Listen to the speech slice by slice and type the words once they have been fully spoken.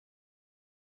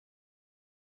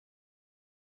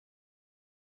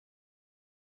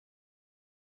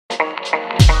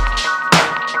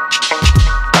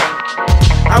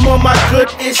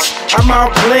good-ish, I'm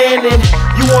out planning.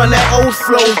 You on that old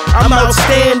flow, I'm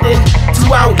outstanding. Too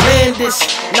outlandish,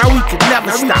 now we could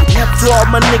never stop. To all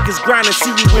my niggas grinding, see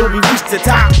you when we reach the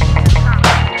top.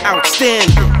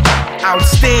 Outstanding,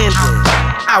 outstanding,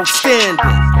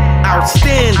 outstanding,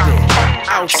 outstanding,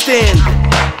 outstanding,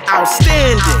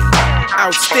 outstanding,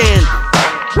 outstanding.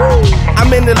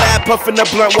 I'm in the lab puffing a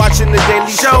blunt, watching the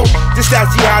Daily Show. Just as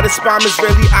jihadist bomb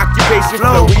Israeli occupation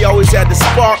flow. We always had the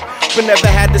spark, but never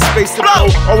had the space to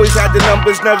blow. Always had the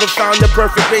numbers, never found the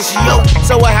perfect ratio.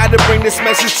 So I had to bring this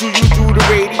message to you through the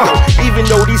radio. Even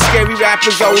though these scary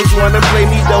rappers always wanna play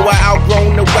me, though I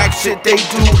outgrown the whack shit they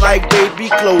do like baby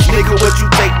clothes. Nigga, what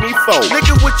you take me for?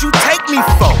 Nigga, what you take me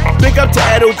for? Big up to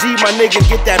Ed OG, my nigga,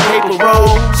 get that paper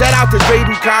roll. Shout out to Dre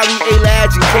Ducali,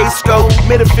 A-Lad, and K-Sco.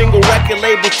 Middle finger record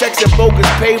label checks and bogus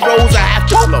payrolls. I have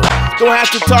to flow. Don't have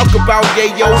to talk about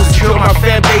yayos to kill my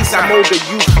fan base. I mold the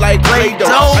youth like Play-Doh.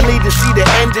 I need to see the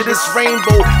end of this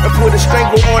rainbow and put a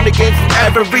strangle on the game from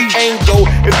every angle.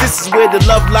 If this is where the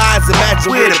love lies,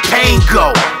 imagine where the pain go.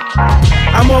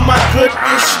 I'm on my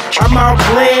good-ish, I'm out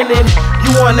planning.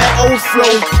 You on that old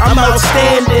flow, I'm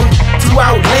outstanding. Too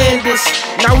outlandish,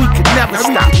 now we could never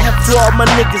stop. To all my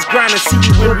niggas grinding, see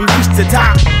you when we reach the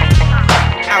top.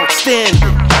 Outstanding,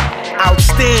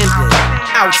 outstanding,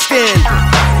 outstanding,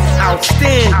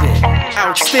 outstanding,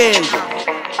 outstanding,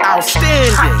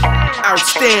 outstanding,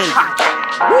 outstanding.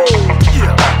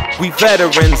 We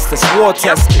veterans that's war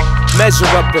tested. Measure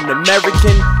up in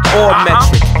American or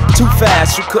metric. Too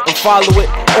fast, you couldn't follow it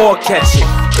or catch it.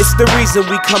 It's the reason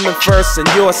we coming first and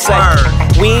you're second.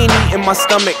 We ain't eating, my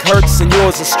stomach hurts and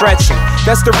yours is stretching.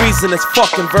 That's the reason this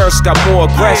fucking verse got more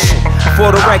aggression.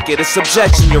 For the record, it's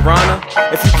objection, Your Honor.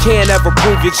 If you can't ever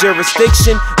prove your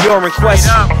jurisdiction, you're in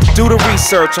question. Do the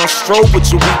research on Strobe with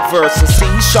your weak verse and see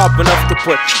he's sharp enough to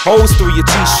put holes through your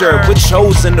t-shirt with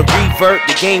chosen to revert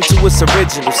the game to its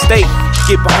original state.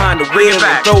 Get behind the wheel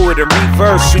and throw it in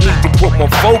reverse. You need to put more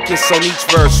focus on each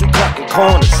verse. You cutting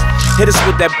corners. Hit us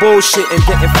with that bullshit and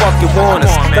didn't fucking warn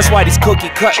us. That's why these cookie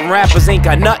cutting rappers ain't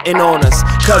got nothing on us.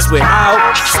 Cause we're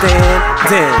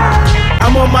outstanding.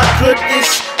 I'm on my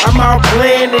good-ish, I'm out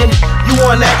planning. You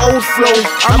on that old flow,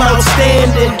 I'm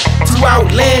outstanding. Too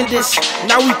outlandish,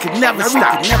 now we could never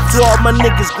stop. To all my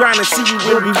niggas grinding, see you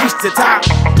when we reach the top.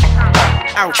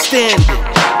 Outstanding,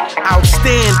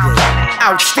 outstanding,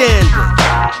 outstanding,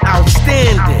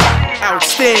 outstanding,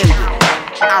 outstanding,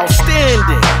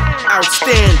 outstanding,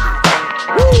 outstanding.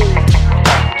 Woo!